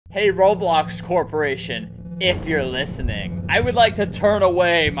Hey, Roblox Corporation, if you're listening, I would like to turn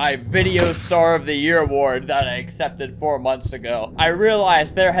away my Video Star of the Year award that I accepted 4 months ago. I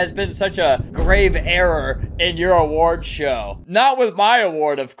realize there has been such a grave error in your award show. Not with my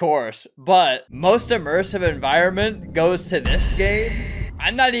award, of course, but most immersive environment goes to this game.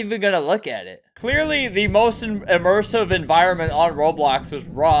 I'm not even gonna look at it. Clearly, the most immersive environment on Roblox was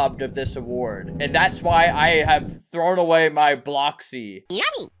robbed of this award. And that's why I have thrown away my Bloxy.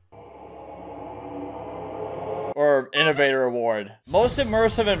 Yummy. Or Innovator Award. Most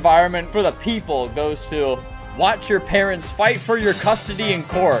immersive environment for the people goes to watch your parents fight for your custody in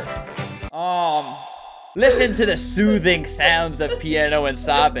court. Listen to the soothing sounds of piano and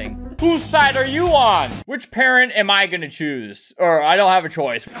sobbing. Whose side are you on? Which parent am I gonna choose? Or I don't have a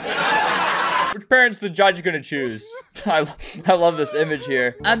choice. Which parent's the judge gonna choose? I love this image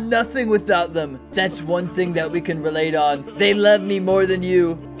here. I'm nothing without them. That's one thing that we can relate on. They love me more than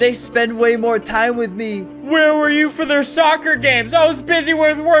you. They spend way more time with me. Where were you for their soccer games? I was busy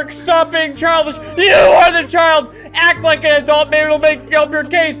with work. Stop being childish. You are the child. Act like an adult. Maybe it'll make you help your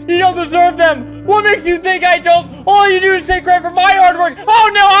case. You don't deserve them. What makes you think I don't? All you do is take credit for my hard work.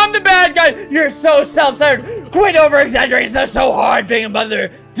 Oh no, I'm the bad guy. You're so self-centered. Quit over-exaggerating. It's so hard being a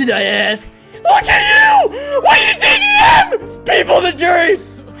mother. Did I ask? Look at you! What are you taking him? People, the jury!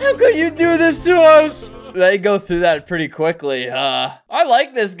 How could you do this to us? They go through that pretty quickly. I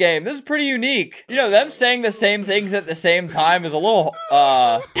like this game. This is pretty unique. You know, them saying the same things at the same time is a little,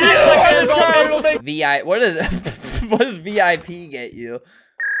 what is it? What does VIP get you?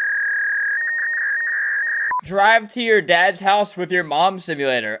 Drive to your dad's house with your mom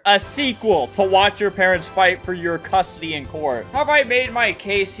simulator. A sequel to watch your parents fight for your custody in court. Have I made my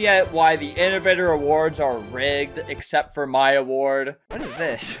case yet why the Innovator Awards are rigged except for my award? What is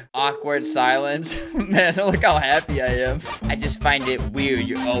this? Awkward silence. Man, look how happy I am. I just find it weird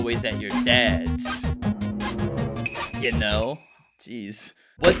you're always at your dad's. You know? Jeez.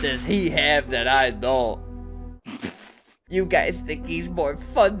 What does he have that I don't? You guys think he's more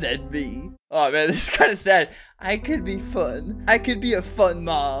fun than me. Oh man, this is kind of sad. I could be fun. I could be a fun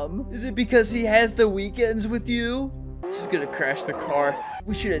mom. Is it because he has the weekends with you? She's gonna crash the car.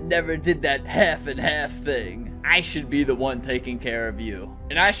 We should have never did that half and half thing. I should be the one taking care of you.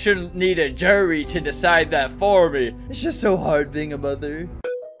 And I shouldn't need a jury to decide that for me. It's just so hard being a mother.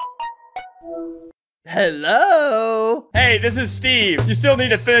 Hello? Hey, this is Steve. You still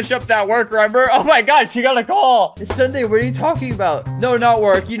need to finish up that work, remember? Oh my god, she got a call. It's Sunday. What are you talking about? No, not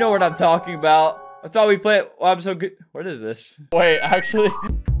work. You know what I'm talking about. I thought we played. Oh, I'm so good. What is this? Wait, actually.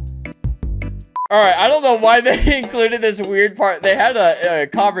 All right, I don't know why they included this weird part. They had a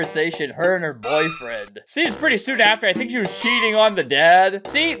conversation, her and her boyfriend. Seems pretty soon after. I think she was cheating on the dad.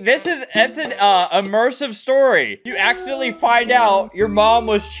 See, it's an immersive story. You accidentally find out your mom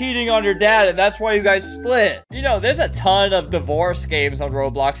was cheating on your dad, and that's why you guys split. You know, there's a ton of divorce games on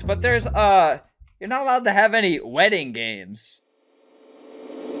Roblox, but there's, you're not allowed to have any wedding games.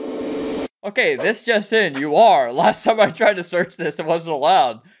 Okay, this just in, you are. Last time I tried to search this, it wasn't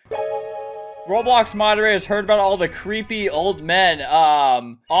allowed. Roblox moderators heard about all the creepy old men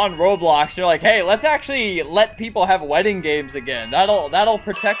on Roblox. They're like, hey, let's actually let people have wedding games again. That'll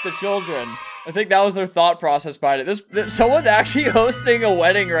protect the children. I think that was their thought process behind it. Someone's actually hosting a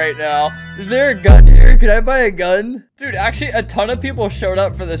wedding right now. Is there a gun here? Can I buy a gun? Dude, actually a ton of people showed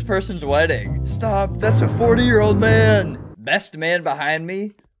up for this person's wedding. Stop, that's a 40-year-old man. Best man behind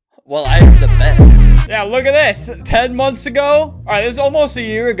me? Well, I am the best. Yeah, look at this. 10 months ago? All right, this is almost a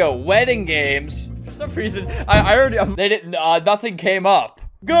year ago. Wedding games. For some reason, I already, they didn't, nothing came up.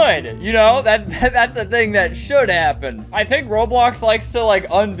 Good, you know, that's the thing that should happen. I think Roblox likes to, like,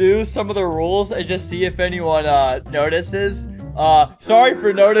 undo some of the rules and just see if anyone, notices. Sorry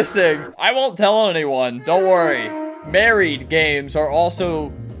for noticing. I won't tell anyone, don't worry. Married games are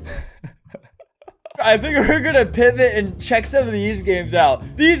also... I think we're gonna pivot and check some of these games out.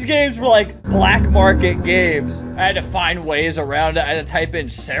 These games were like black market games. I had to find ways around it. I had to type in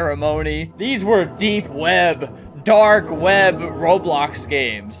ceremony. These were deep web, dark web Roblox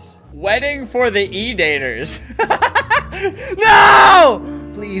games. Wedding for the E-daters. No!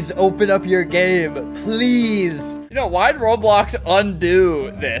 Please open up your game, please. You know, why'd Roblox undo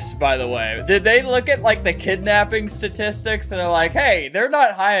this, by the way? Did they look at, like, the kidnapping statistics and they're like, hey, they're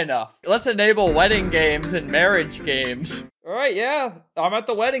not high enough. Let's enable wedding games and marriage games. All right, yeah, I'm at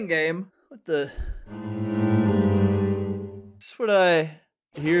the wedding game. What the? This is what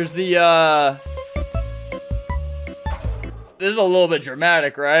here's the, this is a little bit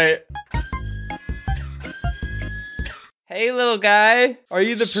dramatic, right? Hey, little guy. Are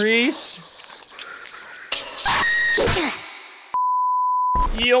you the priest?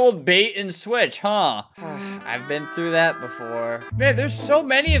 Ye old bait and switch, huh? I've been through that before. Man, there's so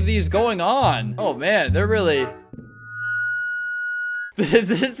many of these going on. Oh man, they're really... Does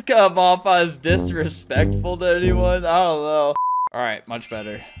this come off as disrespectful to anyone? I don't know. All right, much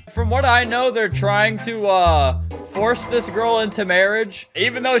better. From what I know, they're trying to force this girl into marriage,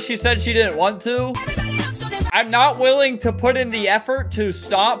 even though she said she didn't want to. I'm not willing to put in the effort to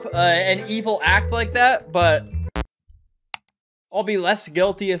stop an evil act like that, but I'll be less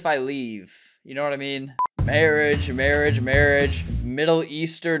guilty if I leave. You know what I mean? Marriage, Middle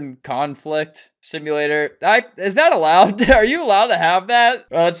Eastern conflict simulator. Is that allowed? Are you allowed to have that?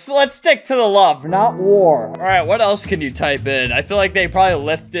 Let's stick to the love, not war. All right, what else can you type in? I feel like they probably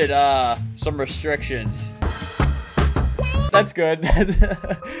lifted some restrictions. That's good.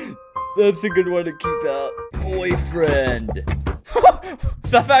 That's a good one to keep out. Boyfriend.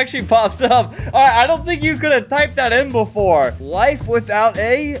 Stuff actually pops up. All right, I don't think you could have typed that in before. Life without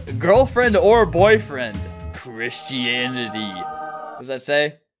a girlfriend or boyfriend. Christianity. What does that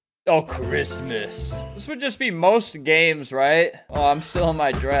say? Oh, Christmas. This would just be most games, right? Oh, I'm still in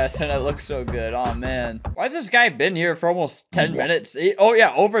my dress and it looks so good. Oh, man. Why has this guy been here for almost 10 minutes? Oh,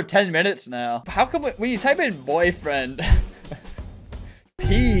 yeah, over 10 minutes now. How come when you type in boyfriend...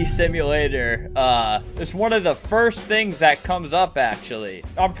 Pee simulator, it's one of the first things that comes up, actually.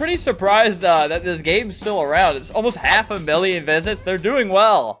 I'm pretty surprised that this game's still around. It's almost 500,000 visits. They're doing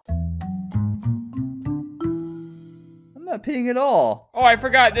well. I'm not peeing at all. Oh, I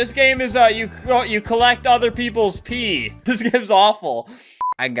forgot. This game is you collect other people's pee. This game's awful.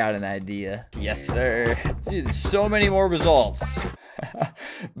 I got an idea. Yes, sir. Dude, there's so many more results.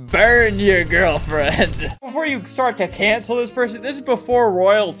 Burn your girlfriend. Before you start to cancel this person, this is before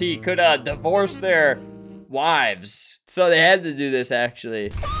royalty could divorce their wives. So they had to do this,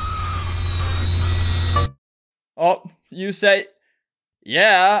 actually. Oh, you say,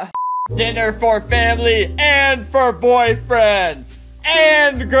 yeah. Dinner for family and for boyfriend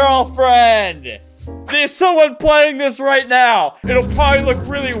and girlfriend. There's someone playing this right now. It'll probably look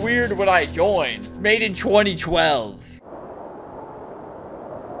really weird when I join. Made in 2012.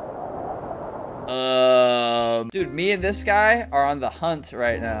 Dude, me and this guy are on the hunt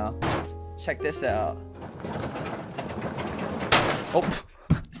right now. Check this out. Oh,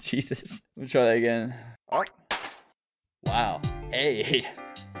 Jesus. Let me try that again. Oh. Wow. Hey.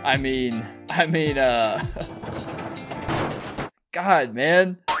 I mean, God,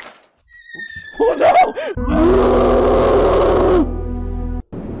 man. Oops. Oh, no!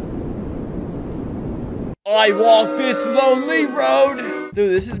 I walk this lonely road. Dude,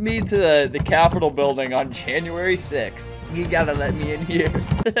 this is me to the Capitol building on January 6th. You gotta let me in here.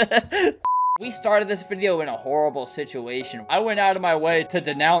 We started this video in a horrible situation. I went out of my way to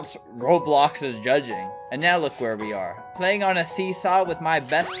denounce Roblox's judging. And now look where we are. Playing on a seesaw with my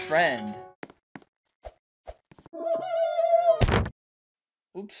best friend.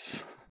 Oops.